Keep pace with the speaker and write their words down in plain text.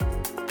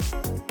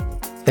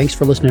Thanks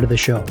for listening to the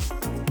show.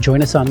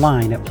 Join us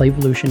online at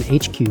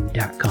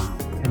playvolutionhq.com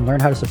and learn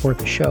how to support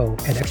the show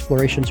at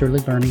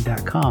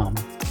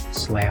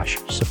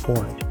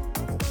explorationsearlylearning.com/support.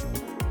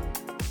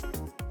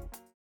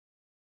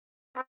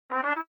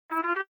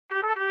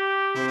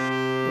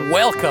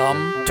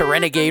 Welcome to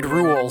Renegade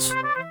Rules.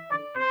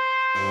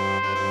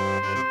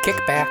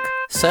 Kick back,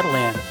 settle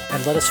in,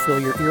 and let us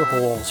fill your ear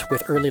holes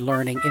with early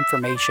learning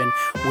information,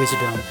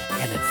 wisdom,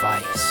 and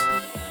advice.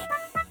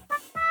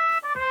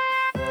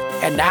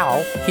 And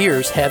now,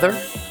 here's Heather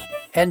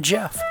and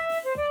Jeff.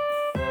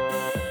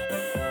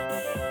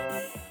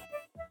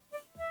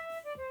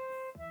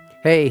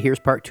 Hey, here's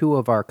part 2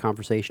 of our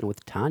conversation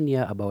with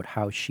Tanya about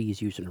how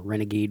she's using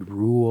Renegade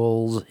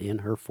Rules in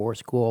her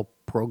 4-school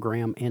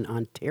program in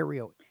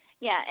Ontario.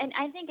 Yeah, and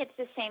I think it's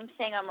the same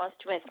thing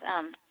almost with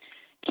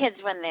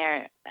kids when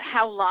they're,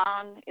 how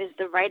long is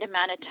the right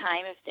amount of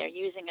time if they're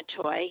using a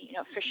toy,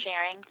 for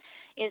sharing,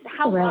 is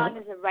how long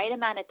is the right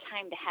amount of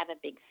time to have a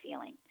big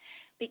feeling?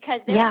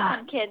 Because there are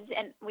some kids,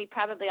 and we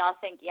probably all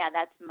think,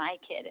 that's my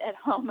kid at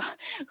home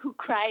who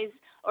cries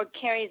or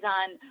carries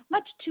on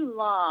much too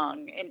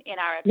long, in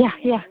our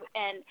opinion. Yeah.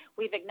 And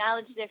we've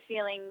acknowledged their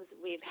feelings,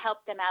 we've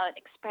helped them out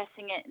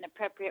expressing it in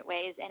appropriate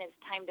ways, and it's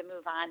time to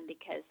move on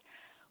because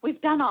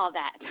we've done all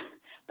that.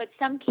 But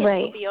some kids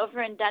will be over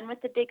and done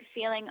with the big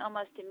feeling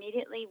almost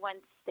immediately once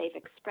they've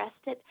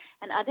expressed it,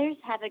 and others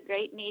have a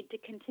great need to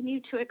continue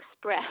to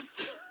express.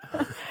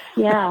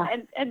 Yeah.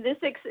 And this,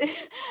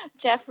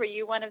 Jeff, were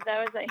you one of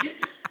those?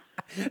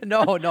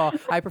 No.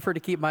 I prefer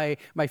to keep my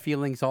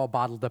feelings all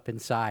bottled up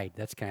inside.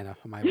 That's kind of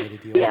my way to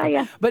deal with it.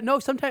 Yeah. But no,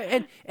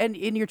 sometimes, and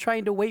you're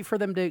trying to wait for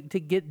them to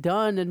get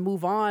done and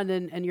move on,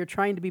 and you're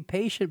trying to be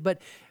patient,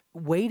 but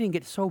waiting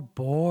gets so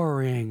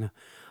boring.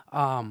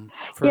 For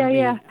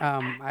me.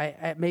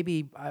 I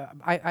maybe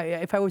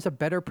if I was a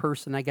better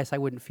person, I guess I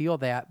wouldn't feel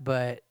that,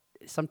 but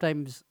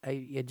sometimes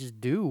I just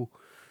do.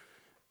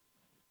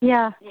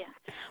 Yeah.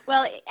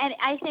 Well, and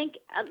I think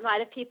a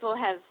lot of people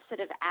have sort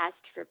of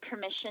asked for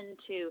permission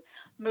to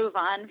move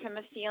on from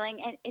a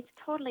feeling, and it's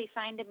totally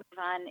fine to move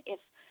on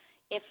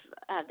if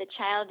the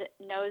child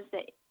knows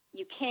that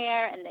you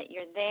care and that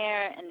you're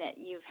there and that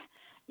you've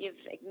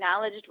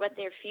acknowledged what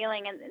they're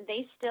feeling, and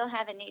they still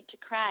have a need to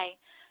cry.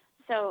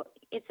 So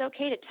it's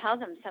okay to tell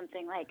them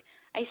something like,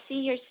 I see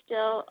you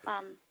still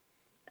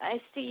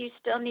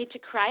need to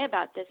cry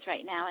about this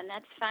right now, and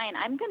that's fine.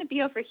 I'm going to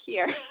be over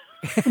here.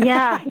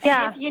 Yeah.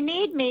 If you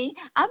need me,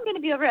 I'm going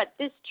to be over at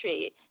this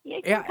tree.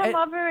 You can come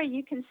over, or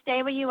you can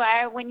stay where you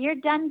are. When you're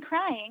done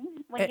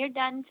crying, when you're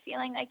done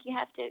feeling like you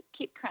have to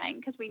keep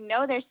crying, because we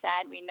know they're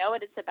sad, we know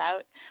what it's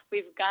about,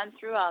 we've gone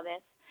through all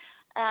this,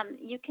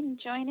 you can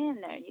join in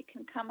there. You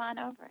can come on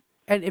over.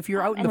 And if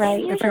you're out in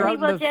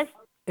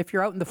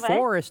the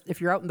forest,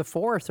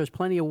 there's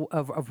plenty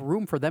of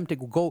room for them to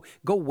go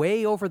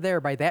way over there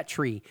by that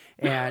tree.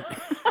 And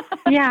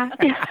yeah.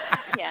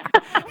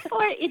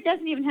 Or it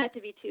doesn't even have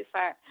to be too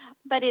far.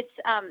 But it's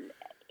and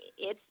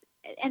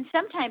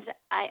sometimes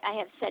I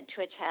have said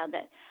to a child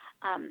that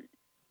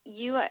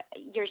you're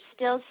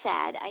still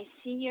sad. I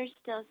see you're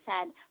still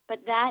sad,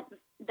 but that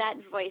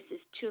voice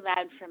is too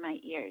loud for my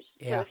ears.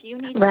 Yeah. So if you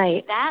need to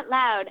be that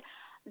loud,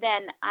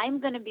 then I'm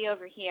going to be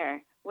over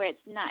here where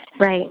it's not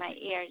hurting my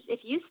ears.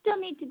 If you still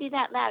need to be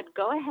that loud,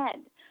 go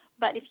ahead.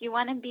 But if you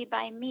want to be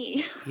by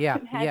me,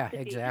 it has to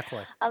exactly.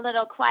 be a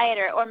little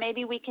quieter. Or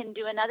maybe we can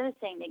do another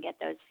thing to get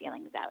those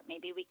feelings out.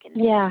 Maybe we can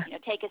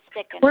take a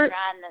stick and draw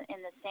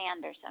in the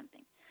sand or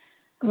something.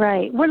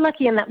 Right. We're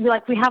lucky in that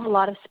we have a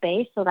lot of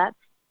space,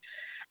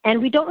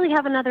 and we don't really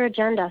have another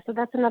agenda. So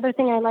that's another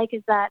thing I like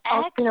is that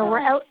we're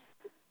out.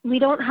 We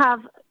don't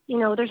have we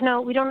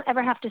don't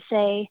ever have to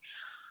say,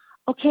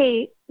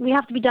 okay, we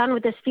have to be done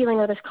with this feeling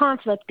or this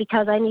conflict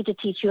because I need to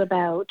teach you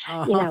about,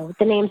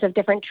 the names of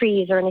different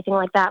trees or anything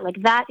like that. Like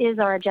that is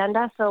our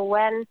agenda. So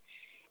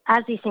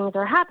as these things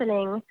are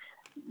happening,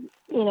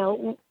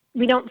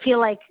 we don't feel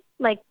like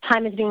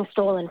time is being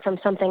stolen from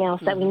something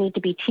else that we need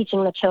to be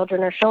teaching the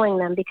children or showing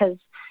them because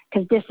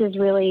this is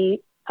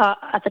really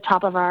at the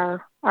top of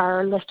our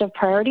list of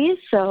priorities.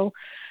 So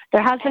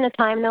there has been a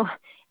time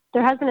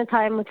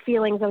with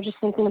feelings. I was just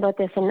thinking about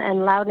this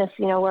and loudness,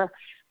 where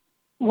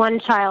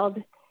one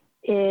child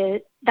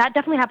that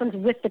definitely happens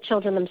with the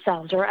children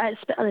themselves, or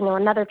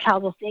another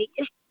child will say,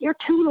 "You're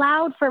too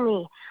loud for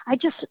me. I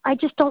just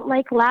don't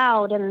like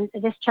loud." And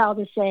this child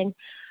is saying,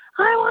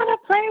 "I want to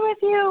play with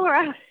you."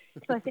 Or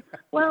so I say,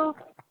 "Well,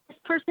 this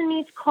person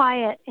needs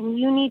quiet, and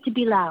you need to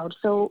be loud.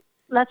 So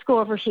let's go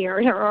over here."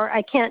 Or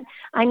I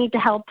need to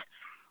help.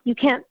 You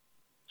can't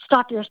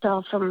stop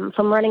yourself from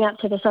running up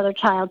to this other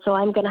child, so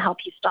I'm going to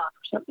help you stop.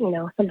 Or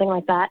something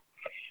like that.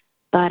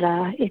 But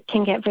it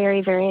can get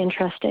very, very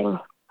interesting.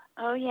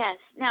 Oh, yes.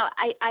 Now,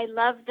 I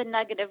love the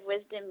nugget of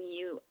wisdom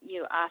you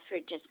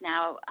offered just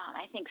now.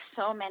 I think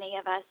so many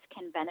of us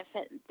can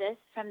benefit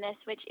from this,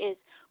 which is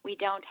we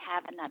don't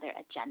have another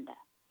agenda.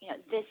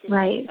 This is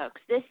right. it,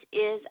 folks. This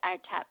is our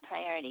top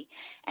priority.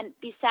 And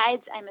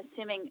besides, I'm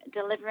assuming,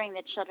 delivering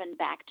the children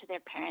back to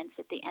their parents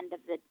at the end of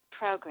the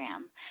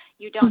program,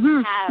 you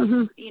don't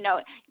have,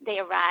 they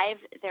arrive,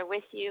 they're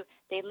with you,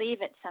 they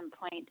leave at some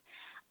point.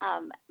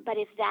 But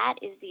if that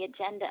is the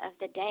agenda of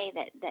the day,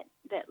 that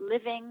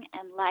living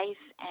and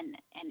life and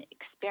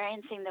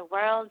experiencing the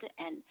world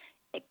and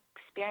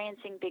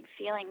experiencing big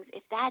feelings,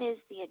 if that is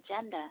the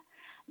agenda,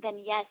 then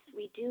yes,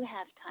 we do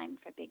have time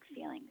for big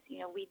feelings.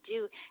 We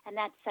do, and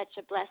that's such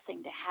a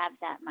blessing to have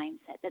that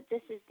mindset, that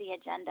this is the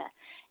agenda.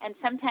 And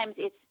sometimes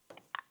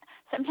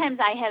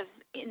I have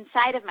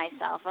inside of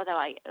myself, although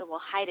I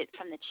will hide it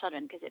from the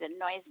children because it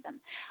annoys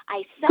them,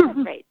 I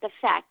celebrate the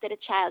fact that a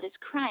child is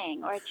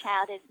crying or a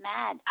child is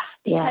mad,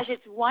 because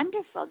it's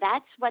wonderful.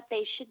 That's what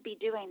they should be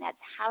doing. That's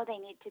how they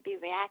need to be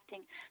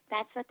reacting.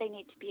 That's what they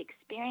need to be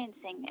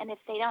experiencing. And if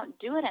they don't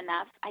do it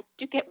enough, I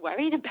do get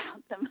worried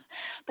about them.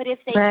 But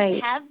if they can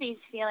have these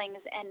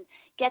feelings and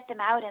get them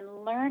out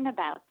and learn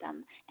about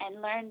them and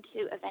learn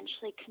to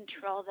eventually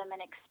control them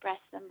and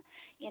express them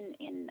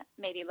in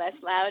maybe less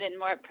loud and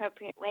more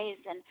appropriate ways,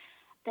 then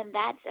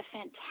that's a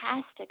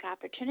fantastic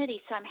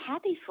opportunity. So I'm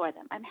happy for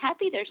them. I'm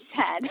happy they're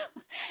sad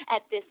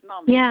at this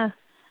moment. Yeah.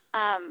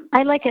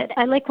 I like it.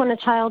 I like when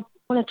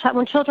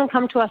children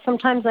come to us,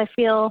 sometimes I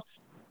feel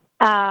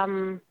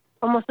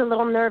almost a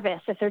little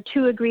nervous if they're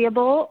too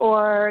agreeable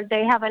or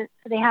they haven't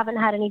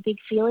had any big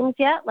feelings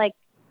yet. Like,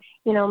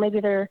 maybe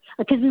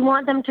because we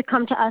want them to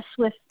come to us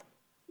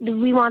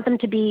we want them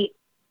to be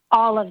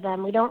all of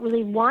them. We don't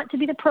really want to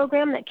be the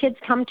program that kids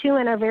come to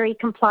and are very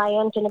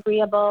compliant and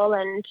agreeable.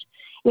 And,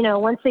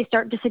 once they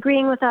start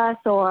disagreeing with us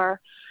or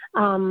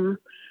showing,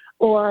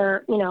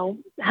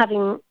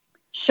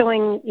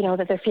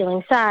 that they're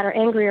feeling sad or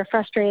angry or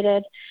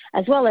frustrated,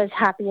 as well as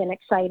happy and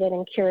excited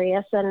and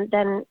curious, and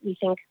then we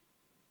think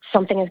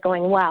something is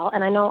going well.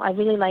 And I know I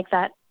really like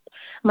that.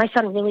 My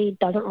son really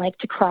doesn't like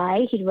to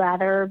cry. He'd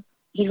rather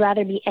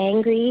be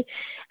angry,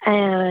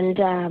 and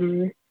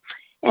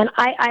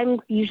I'm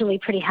usually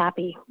pretty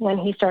happy when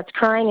he starts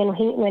crying. And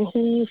when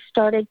he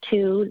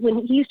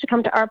used to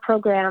come to our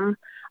program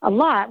a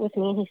lot with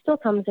me, and he still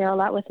comes there a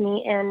lot with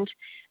me.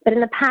 But in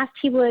the past,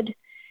 he would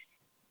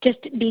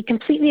just be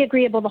completely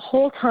agreeable the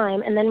whole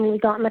time. And then when we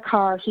got in the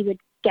car, he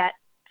would get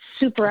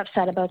super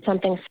upset about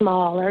something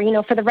small, or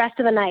for the rest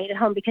of the night at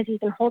home, because he's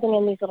been holding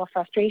in these little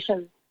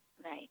frustrations.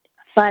 Right.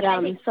 But I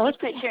think you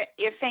put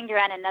your finger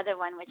on another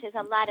one, which is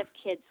a lot of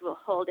kids will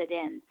hold it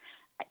in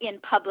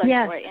public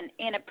or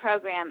in a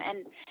program,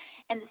 and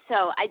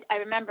so I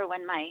remember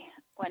when my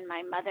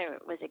mother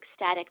was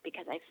ecstatic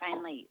because I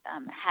finally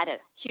had a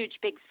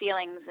huge big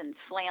feelings and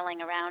flailing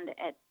around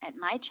at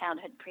my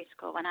childhood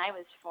preschool when I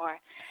was 4.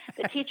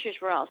 The teachers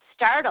were all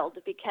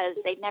startled because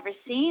they'd never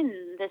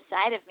seen this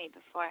side of me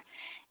before.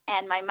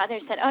 And my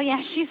mother said, "Oh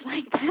yeah, she's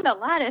like that a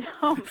lot at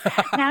home.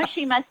 Now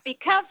she must be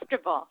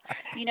comfortable."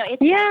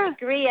 It's a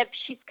degree of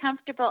she's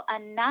comfortable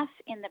enough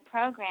in the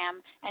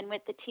program and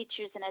with the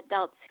teachers and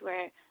adults who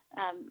are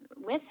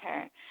with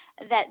her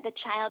that the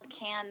child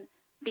can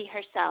be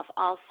herself,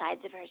 all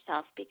sides of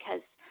herself,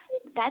 because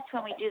that's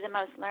when we do the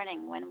most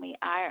learning, when we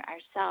are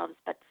ourselves.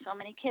 But so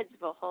many kids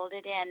will hold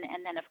it in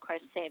and then, of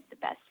course, save the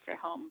best for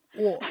home.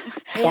 Well,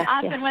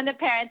 often when the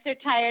parents are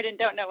tired and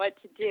don't know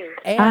what to do.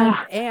 And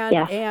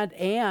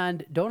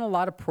don't a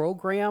lot of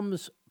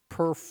programs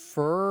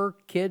prefer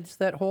kids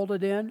that hold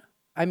it in?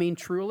 I mean,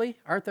 truly,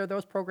 aren't there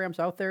those programs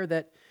out there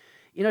that,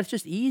 it's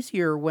just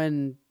easier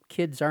when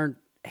kids aren't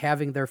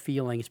having their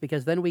feelings,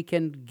 because then we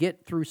can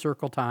get through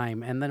circle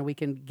time and then we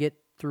can get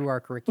through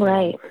our curriculum.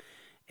 Right.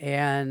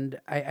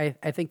 And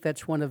I think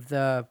that's one of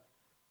the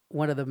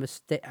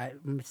mistake.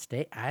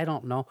 I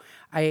don't know.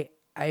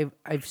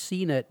 I've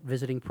seen it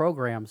visiting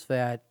programs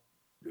that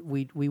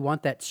we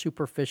want that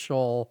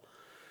superficial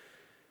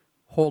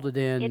hold it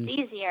in. It's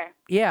easier.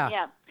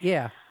 Yeah.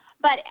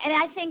 But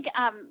I think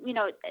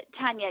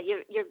Tanya,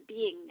 you're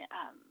being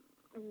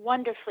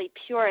wonderfully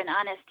pure and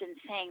honest in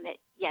saying that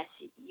yes,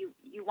 you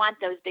want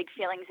those big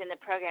feelings in the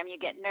program. You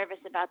get nervous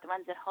about the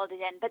ones that hold it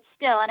in, but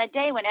still, on a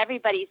day when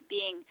everybody's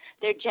being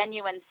their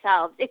genuine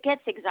selves, it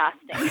gets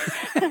exhausting.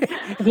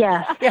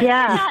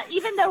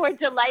 Even though we're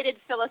delighted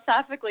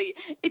philosophically,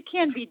 it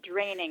can be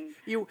draining.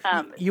 You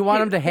want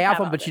them to have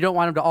them, but you don't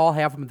want them to all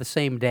have them the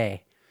same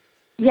day.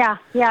 Yeah,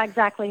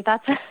 exactly.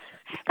 That's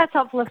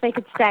helpful if they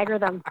could stagger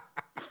them.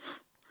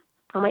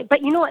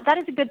 But you know what? That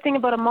is a good thing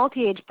about a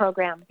multi-age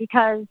program,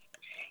 because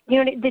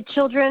the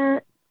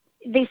children,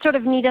 they sort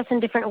of need us in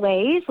different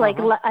ways. Like,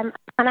 I'm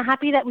kind of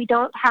happy that we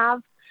don't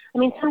have,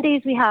 some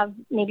days we have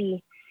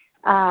maybe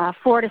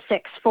 4 to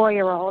 6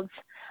 4-year-olds,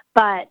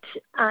 but,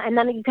 and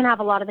then you can have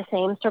a lot of the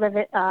same sort of,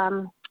 I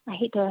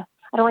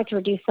don't like to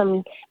reduce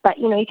them, but,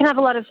 you can have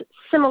a lot of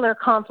similar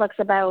conflicts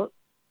about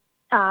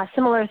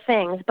similar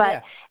things.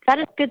 But that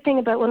is a good thing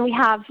about when we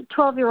have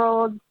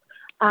 12-year-olds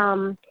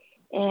and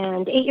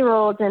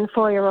 8-year-olds and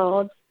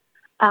 4-year-olds.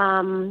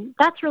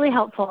 That's really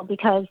helpful,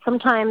 because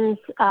sometimes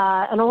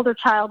an older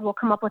child will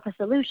come up with a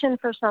solution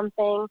for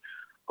something,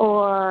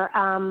 or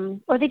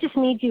they just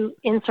need you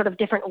in sort of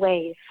different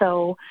ways.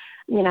 So,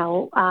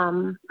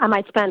 I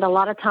might spend a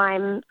lot of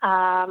time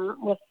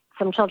with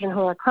some children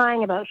who are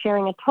crying about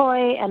sharing a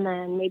toy, and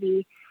then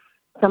maybe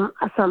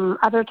some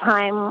other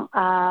time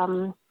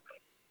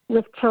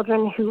with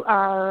children who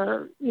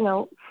are,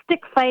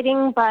 stick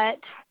fighting, but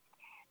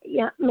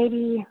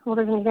maybe,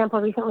 there's an example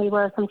recently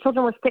where some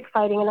children were stick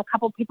fighting and a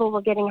couple people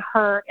were getting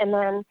hurt. And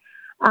then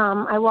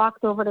I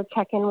walked over to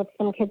check in with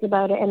some kids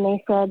about it, and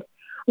they said,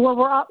 well,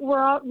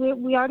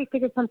 we already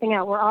figured something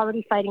out. We're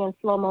already fighting in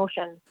slow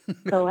motion.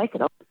 So I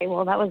said, okay,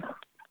 well, that was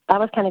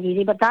kind of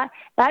easy. But that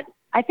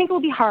I think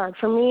will be hard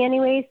for me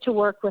anyways, to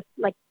work with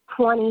like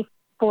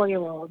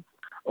 24-year-olds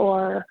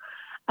or,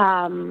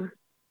 I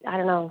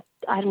don't know.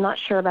 I'm not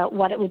sure about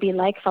what it would be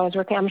like if I was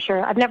working. I'm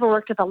sure I've never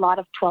worked with a lot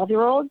of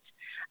 12-year-olds.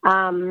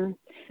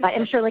 But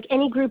I'm sure like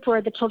any group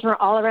where the children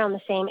are all around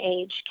the same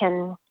age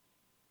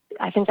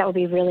I think that would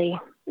be really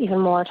even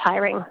more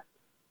tiring.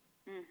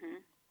 Mm-hmm.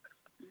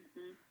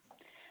 Mm-hmm.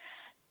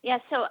 Yeah,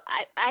 so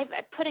I'm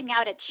putting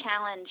out a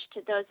challenge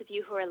to those of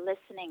you who are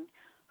listening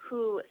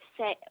who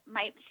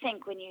might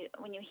think when you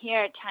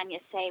hear Tanya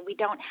say, we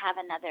don't have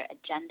another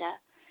agenda.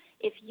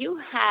 If you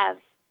have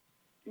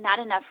not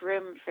enough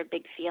room for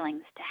big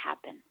feelings to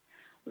happen,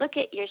 look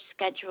at your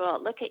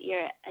schedule, look at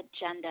your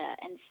agenda,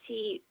 and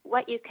see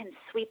what you can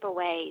sweep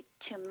away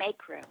to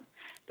make room.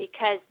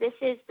 Because this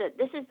is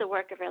the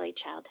work of early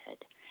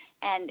childhood,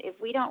 and if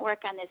we don't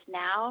work on this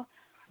now,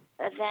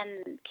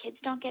 then kids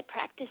don't get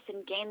practice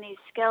and gain these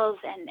skills.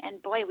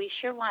 And boy, we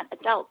sure want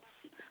adults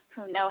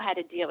who know how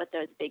to deal with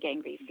those big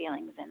angry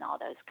feelings and all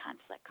those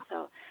conflicts.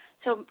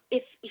 So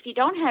if you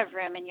don't have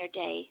room in your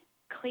day,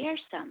 clear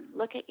some.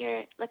 Look at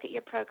your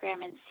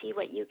program and see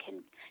what you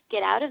can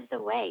get out of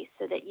the way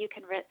so that you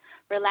can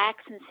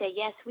relax and say,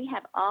 yes, we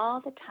have all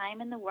the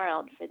time in the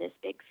world for this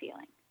big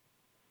feeling.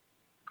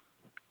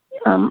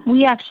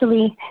 We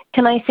actually,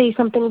 can I say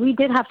something? We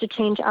did have to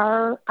change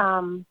our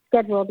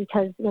schedule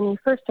because when we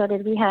first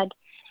started, we had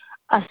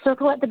a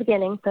circle at the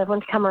beginning, so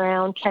everyone's come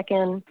around, check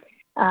in,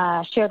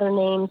 share their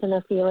names and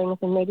their feelings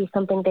and maybe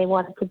something they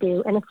wanted to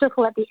do, and a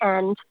circle at the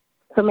end,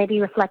 so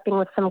maybe reflecting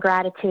with some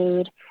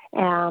gratitude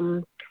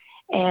and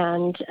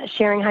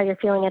sharing how you're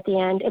feeling at the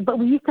end. But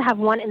we used to have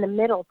one in the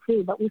middle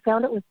too, but we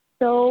found it was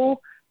so,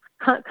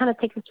 kind of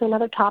takes us to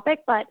another topic,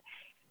 but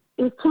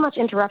it was too much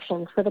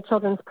interruptions for the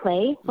children's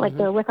play. Mm-hmm. Like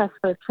they're with us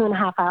for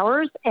 2.5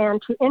 hours,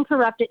 and to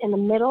interrupt it in the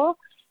middle,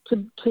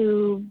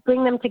 to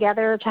bring them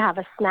together, to have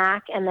a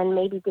snack, and then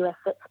maybe do a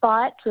sit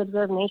spot to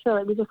observe nature.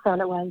 Like we just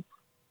found it wasn't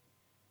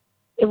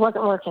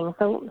working.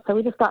 So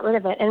we just got rid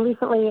of it. And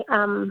recently,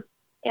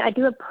 I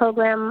do a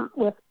program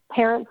with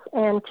parents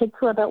and kids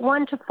who are about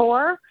 1 to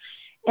 4.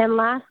 And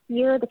last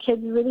year, the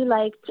kids really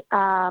liked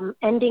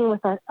ending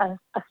with a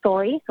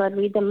story. So I'd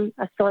read them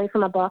a story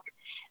from a book.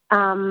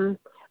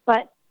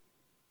 But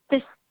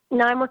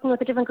now I'm working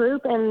with a different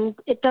group, and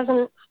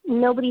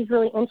nobody's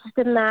really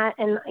interested in that.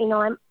 And,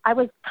 I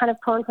was kind of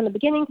torn from the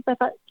beginning because I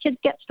thought kids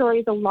get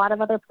stories a lot of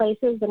other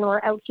places, and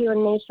we're out here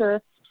in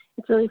nature.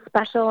 It's really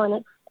special, and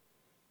it's,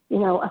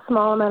 a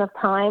small amount of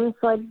time.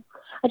 So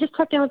I just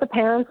checked in with the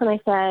parents, and I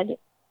said,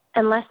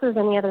 unless there's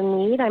any other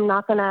need, I'm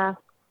not going to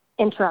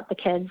interrupt the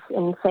kids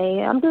and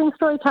say, I'm doing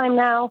story time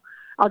now.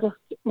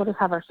 We'll just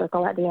have our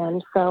circle at the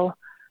end. So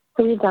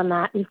we've done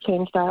that. We've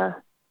changed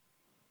our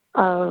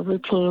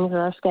routines or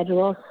our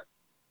schedules.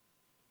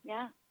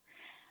 Yeah.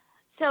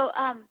 So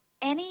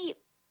any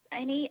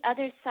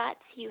other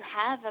thoughts you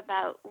have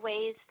about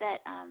ways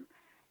that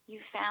you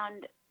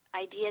found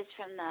ideas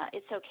from the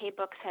It's Okay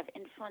books have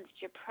influenced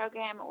your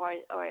program, or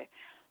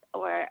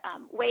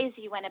ways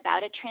you went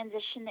about a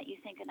transition that you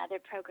think another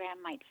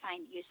program might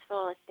find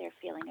useful if they're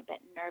feeling a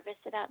bit nervous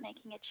about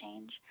making a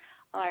change,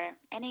 or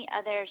any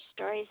other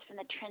stories from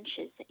the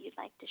trenches that you'd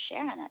like to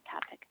share on that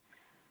topic?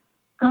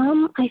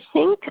 I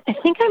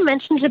think I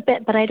mentioned a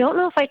bit, but I don't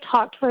know if I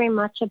talked very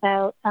much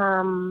about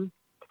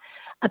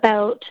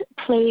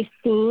play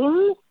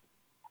themes.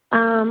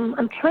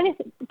 I'm trying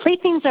to. Play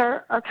themes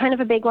are kind of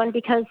a big one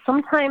because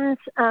sometimes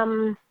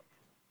the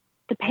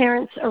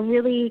parents are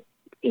really,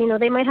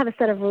 they might have a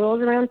set of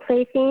rules around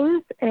play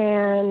themes,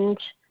 and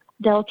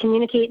they'll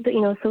communicate.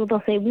 So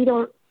they'll say, we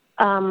don't.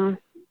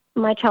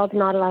 My child's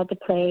not allowed to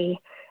play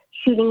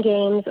shooting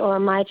games, or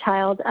my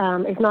child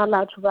is not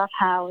allowed to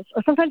roughhouse.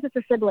 Or sometimes it's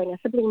a sibling. A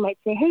sibling might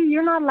say, hey,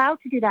 you're not allowed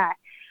to do that.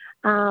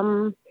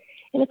 And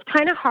it's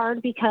kind of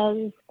hard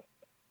because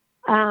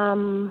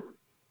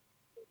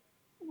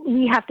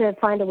we have to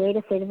find a way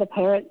to say to the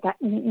parent that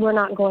we're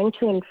not going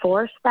to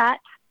enforce that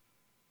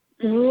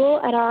rule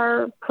at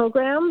our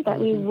program, that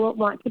we will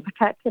want to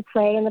protect the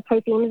play and the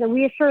play themes, and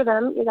we assure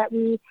them that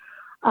we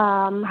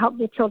help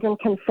the children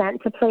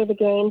consent to play the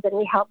games, and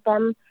we help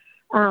them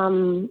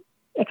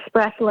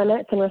express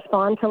limits and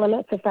respond to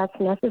limits if that's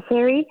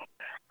necessary.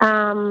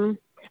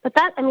 But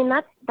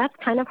that's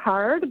kind of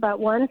hard. But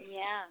once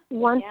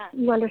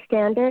you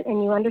understand it,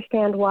 and you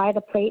understand why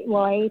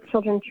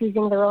children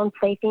choosing their own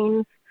play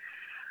themes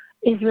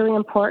is really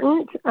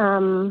important,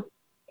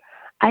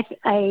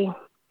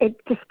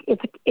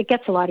 it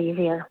gets a lot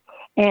easier.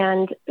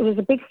 And it was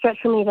a big stretch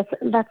for me.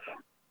 That's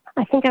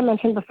I think I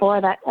mentioned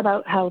before that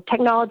about how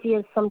technology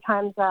is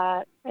sometimes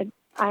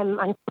I'm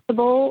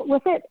uncomfortable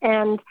with it.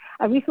 And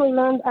I recently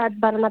learned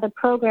about another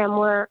program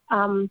where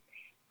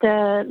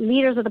the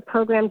leaders of the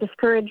program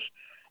discourage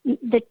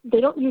that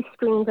they don't use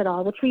screens at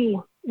all, which we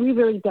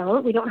really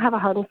don't. We don't have a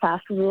hard and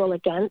fast rule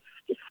against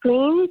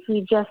screens.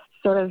 We just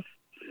sort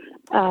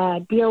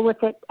of deal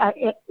with it,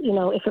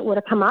 if it were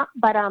to come up.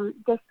 But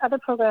this other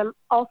program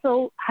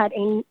also had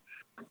a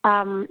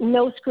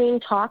no screen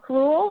talk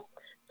rule.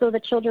 So the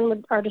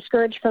children are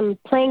discouraged from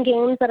playing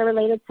games that are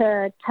related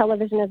to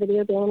television or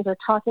video games or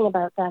talking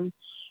about them.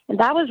 And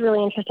that was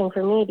really interesting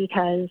for me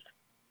because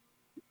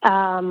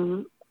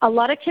a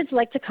lot of kids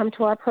like to come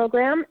to our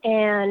program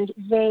and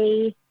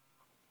they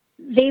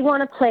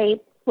want to play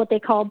what they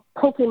call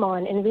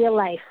Pokemon in real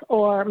life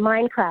or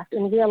Minecraft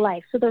in real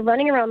life. So they're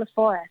running around the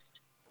forest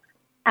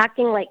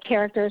acting like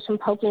characters from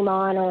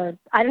Pokemon, or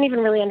I don't even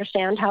really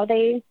understand how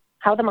the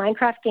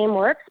Minecraft game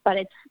works, but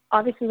it's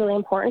obviously really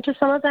important to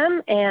some of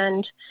them.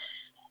 And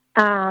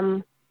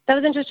that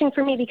was interesting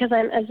for me because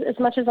I'm as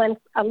much as I'm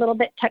a little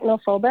bit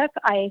technophobic,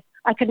 I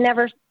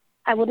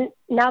wouldn't,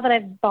 now that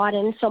I've bought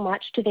in so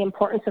much to the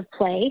importance of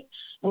play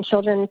and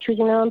children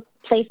choosing their own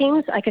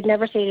playthings, I could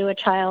never say to a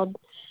child,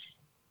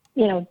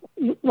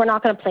 we're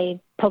not going to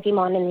play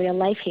Pokemon in real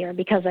life here,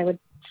 because I would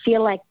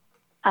feel like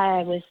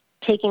I was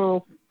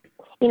taking,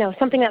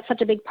 something that's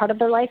such a big part of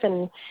their life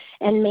and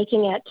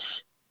making it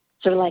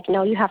sort of like,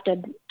 no, you have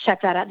to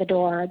check that at the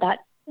door.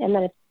 And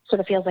then it sort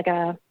of feels like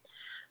a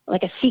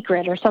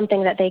secret or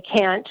something that they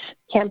can't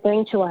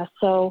bring to us.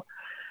 So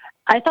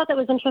I thought that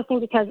was interesting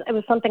because it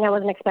was something I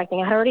wasn't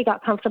expecting. I had already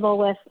got comfortable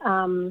with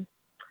gun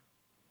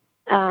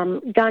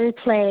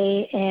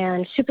play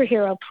and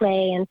superhero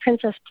play and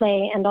princess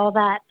play and all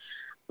that,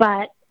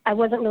 but I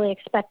wasn't really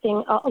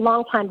expecting, a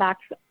long time back,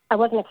 I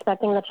wasn't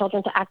expecting the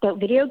children to act out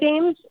video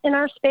games in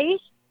our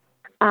space.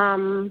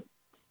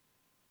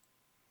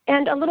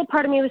 And a little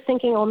part of me was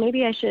thinking, oh,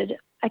 maybe I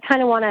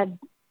kind of want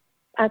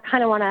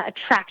to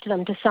attract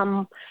them to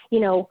some,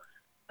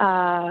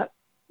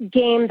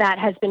 game that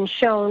has been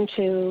shown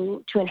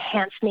to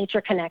enhance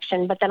nature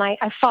connection. But then I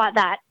fought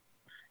that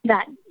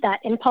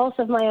impulse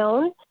of my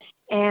own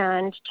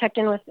and checked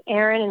in with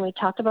Aaron, and we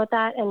talked about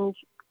that. And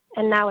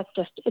now it's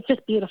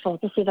just beautiful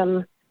to see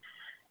them,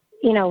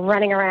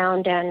 running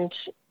around and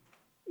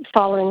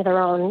following their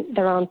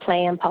own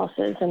play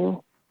impulses and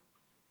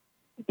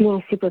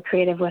being super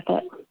creative with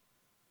it.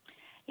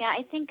 Yeah,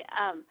 I think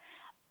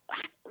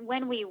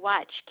when we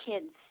watch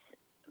kids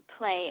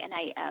play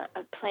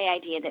a play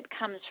idea that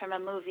comes from a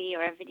movie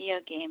or a video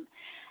game,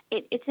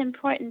 it's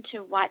important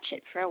to watch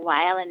it for a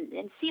while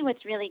and see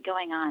what's really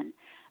going on.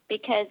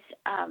 Because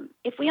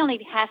if we only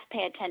half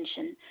pay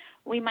attention,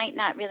 we might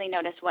not really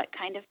notice what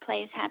kind of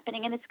play is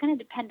happening, and it's going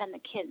to depend on the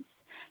kids,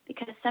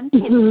 because some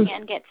kids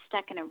can get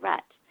stuck in a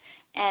rut.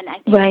 And I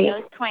think at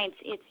those points,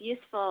 it's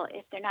useful,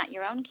 if they're not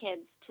your own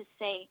kids, to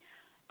say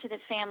to the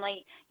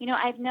family,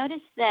 I've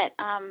noticed that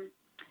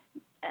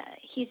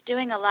he's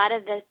doing a lot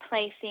of the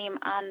play theme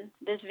on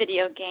this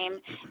video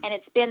game, and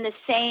it's been the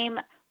same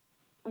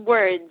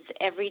words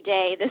every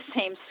day, the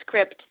same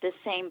script, the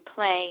same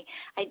play,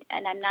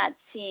 and I'm not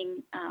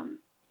seeing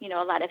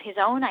a lot of his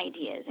own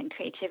ideas and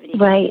creativity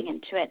coming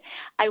into it.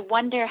 I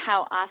wonder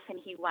how often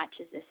he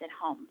watches this at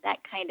home. That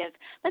kind of,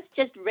 let's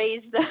just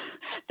raise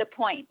the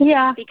point.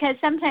 Yeah. Because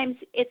sometimes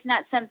it's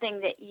not something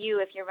that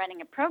you, if you're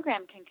running a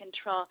program, can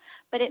control,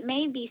 but it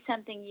may be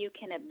something you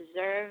can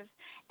observe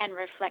and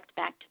reflect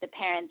back to the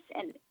parents.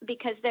 And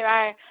because there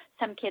are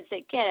some kids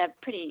that get a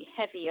pretty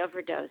heavy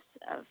overdose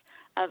of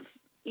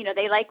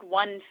they like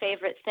one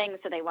favorite thing,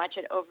 so they watch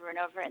it over and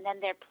over, and then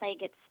their play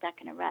gets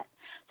stuck in a rut.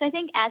 So I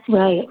think asking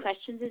these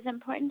questions is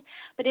important.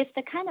 But if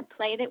the kind of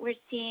play that we're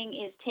seeing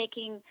is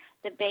taking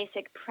the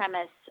basic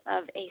premise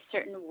of a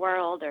certain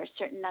world or a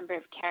certain number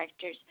of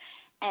characters,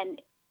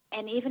 and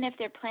even if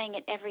they're playing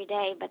it every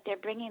day, but they're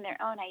bringing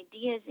their own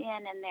ideas in,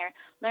 and they're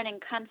learning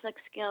conflict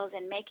skills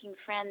and making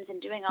friends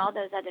and doing all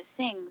those other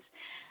things,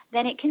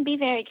 then it can be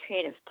very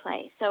creative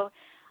play. So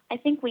I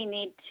think we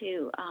need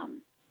to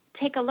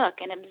take a look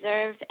and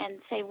observe and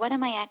say, what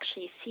am I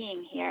actually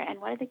seeing here,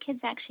 and what are the kids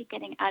actually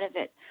getting out of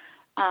it?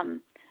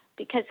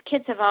 Because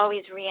kids have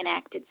always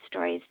reenacted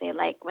stories they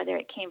like, whether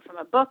it came from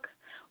a book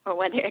or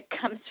whether it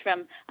comes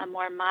from a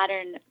more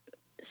modern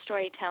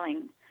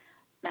storytelling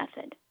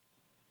method.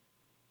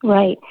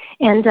 Right.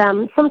 And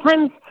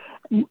sometimes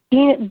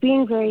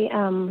being very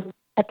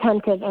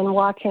attentive and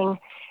watching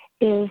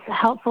is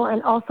helpful,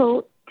 and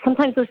also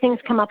sometimes those things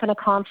come up in a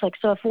conflict.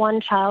 So if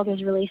one child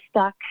is really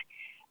stuck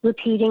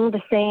repeating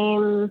the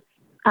same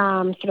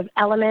sort of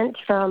element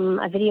from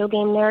a video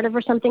game narrative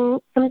or something,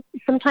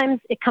 sometimes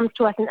it comes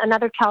to us and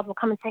another child will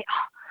come and say,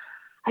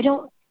 I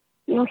don't,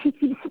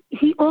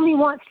 he only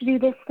wants to do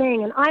this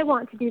thing and I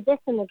want to do this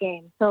in the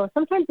game. So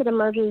sometimes it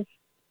emerges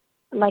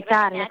like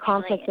that in a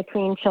conflict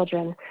between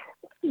children,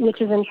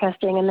 which is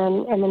interesting. And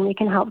then we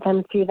can help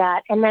them through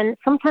that. And then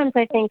sometimes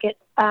I think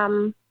I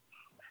don't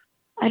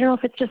know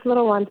if it's just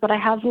little ones, but I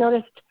have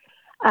noticed,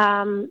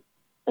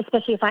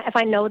 especially if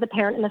I know the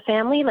parent in the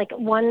family. Like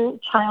one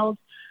child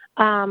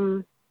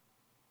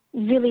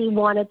really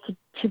wanted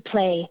to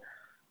play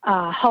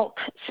Hulk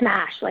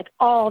smash like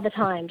all the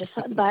time.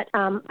 But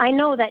I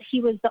know that he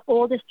was the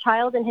oldest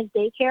child in his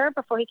daycare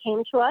before he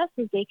came to us.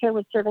 His daycare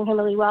was serving him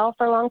really well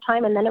for a long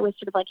time, and then it was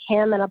sort of like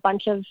him and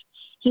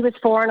he was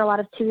 4 and a lot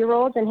of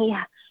 2-year-olds, and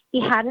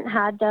he hadn't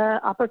had the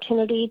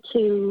opportunity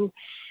to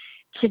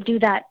do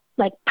that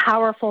like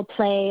powerful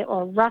play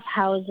or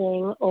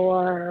roughhousing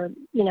or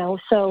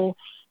so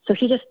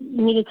he just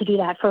needed to do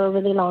that for a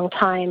really long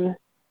time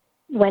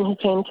when he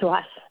came to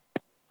us.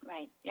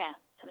 Right. Yeah.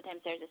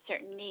 Sometimes there's a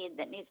certain need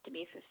that needs to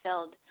be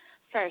fulfilled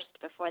first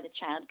before the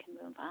child can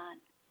move on.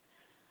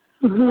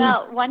 Mm-hmm.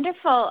 Well,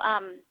 wonderful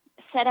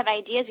set of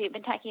ideas. We've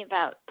been talking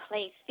about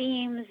play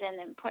themes and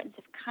the importance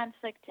of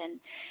conflict and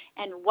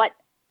what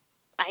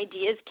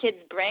ideas kids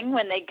bring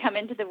when they come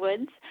into the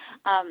woods,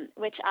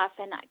 which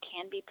often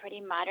can be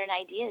pretty modern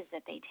ideas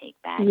that they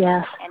take back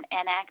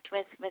and act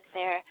with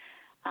their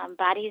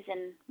bodies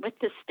and with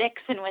the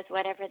sticks and with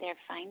whatever they're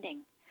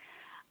finding.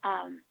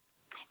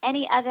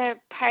 Any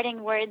other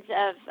parting words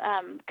of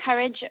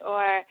courage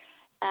or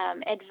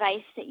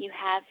advice that you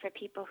have for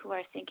people who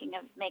are thinking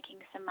of making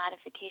some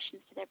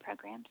modifications to their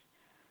programs?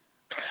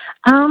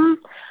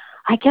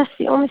 I guess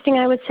the only thing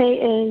I would say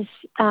is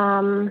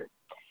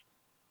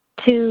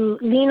to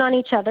lean on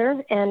each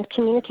other and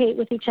communicate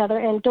with each other,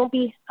 and don't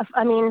be,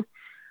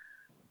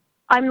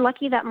 I'm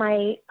lucky that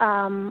my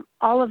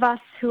all of us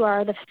who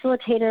are the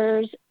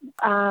facilitators,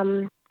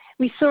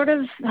 we sort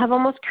of have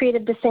almost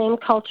created the same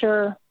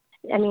culture.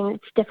 I mean,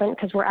 it's different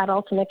because we're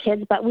adults and they're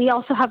kids, but we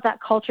also have that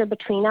culture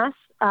between us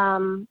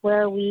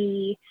where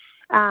we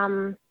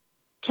can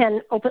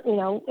open,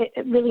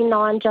 really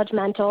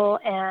non-judgmental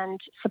and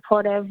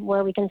supportive,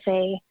 where we can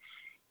say,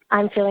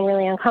 I'm feeling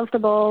really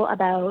uncomfortable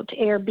about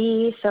A or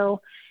B.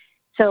 So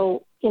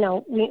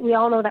we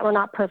all know that we're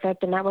not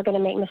perfect and that we're going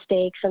to make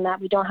mistakes and that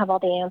we don't have all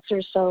the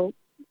answers. So,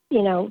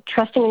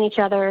 trusting in each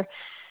other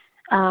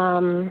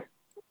and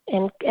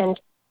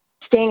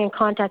staying in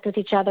contact with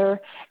each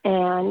other.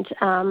 And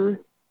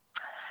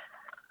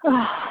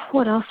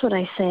what else would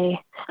I say?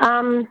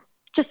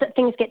 Just that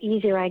things get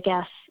easier, I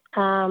guess,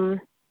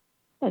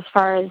 as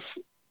far as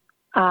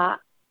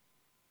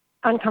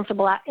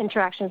uncomfortable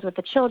interactions with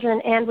the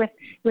children and with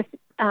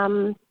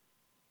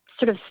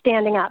sort of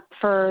standing up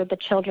for the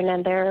children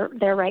and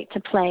their right to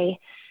play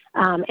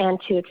and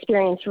to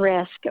experience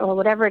risk or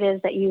whatever it is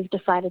that you've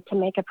decided to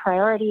make a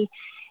priority.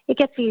 It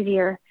gets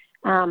easier.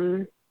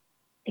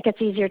 It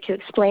gets easier to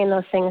explain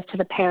those things to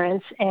the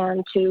parents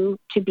and to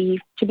be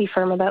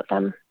firm about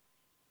them,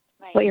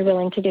 right. What you're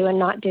willing to do and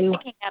not do.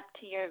 Picking up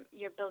to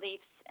your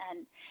beliefs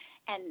and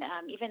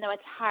even though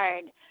it's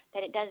hard,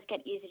 that it does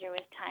get easier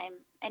with time,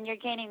 and you're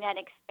gaining that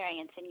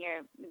experience, and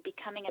you're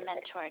becoming a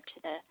mentor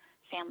to the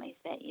families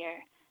that you're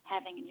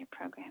having in your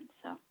program.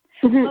 So,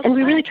 and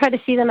we really try to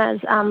see them as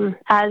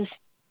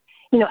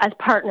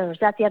partners.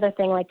 That's the other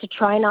thing. Like to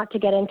try not to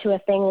get into a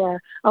thing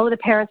where the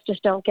parents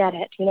just don't get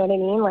it. You know what I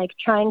mean? Like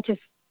trying to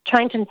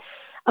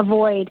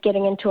avoid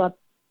getting into a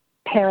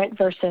parent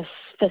versus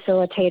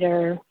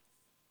facilitator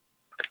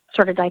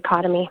sort of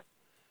dichotomy.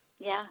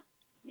 Yeah.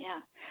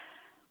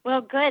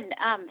 Well, good.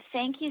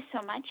 Thank you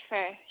so much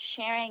for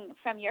sharing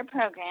from your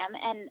program.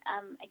 And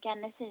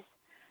again, this is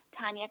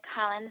Tanya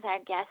Collins, our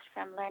guest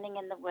from Learning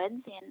in the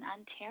Woods in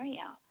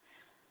Ontario.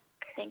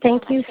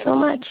 Thank you so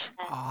much.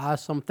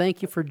 Awesome.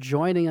 Thank you for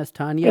joining us,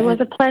 Tanya. It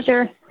was a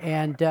pleasure.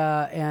 And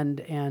I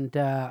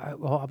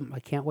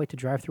can't wait to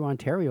drive through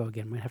Ontario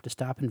again. We have to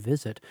stop and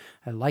visit.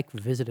 I like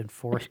visiting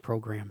forest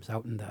programs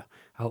out in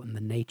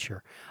the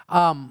nature.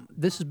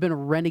 This has been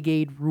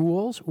Renegade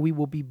Rules. We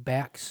will be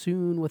back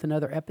soon with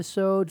another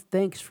episode.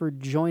 Thanks for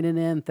joining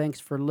in. Thanks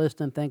for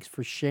listening. Thanks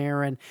for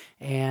sharing.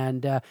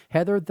 And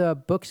Heather, the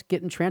book's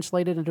getting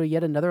translated into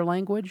yet another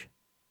language?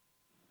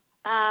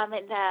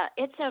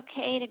 It's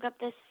okay to go up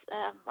this,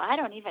 I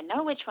don't even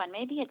know which one.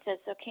 Maybe it says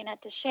okay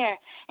not to share.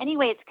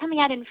 Anyway, it's coming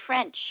out in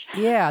French.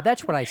 Yeah,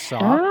 that's what I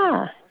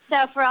saw.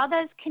 So for all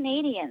those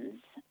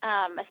Canadians,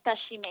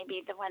 especially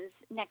maybe the ones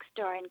next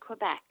door in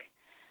Quebec,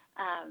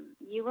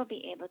 you will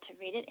be able to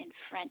read it in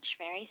French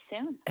very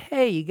soon.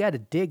 Hey, you got to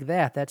dig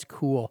that. That's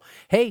cool.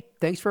 Hey,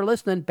 thanks for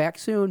listening. Back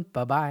soon.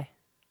 Bye-bye.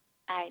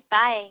 All right,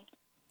 bye.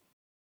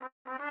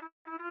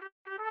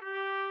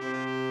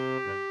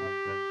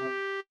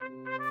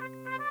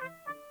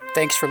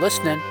 Thanks for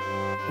listening.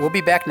 We'll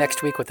be back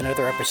next week with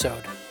another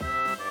episode.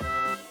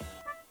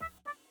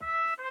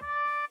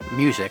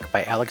 Music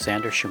by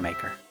Alexander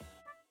Shoemaker.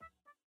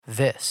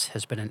 This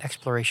has been an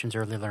Explorations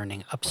Early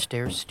Learning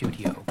Upstairs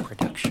Studio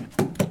production.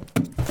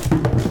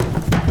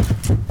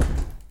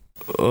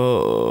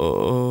 Oh.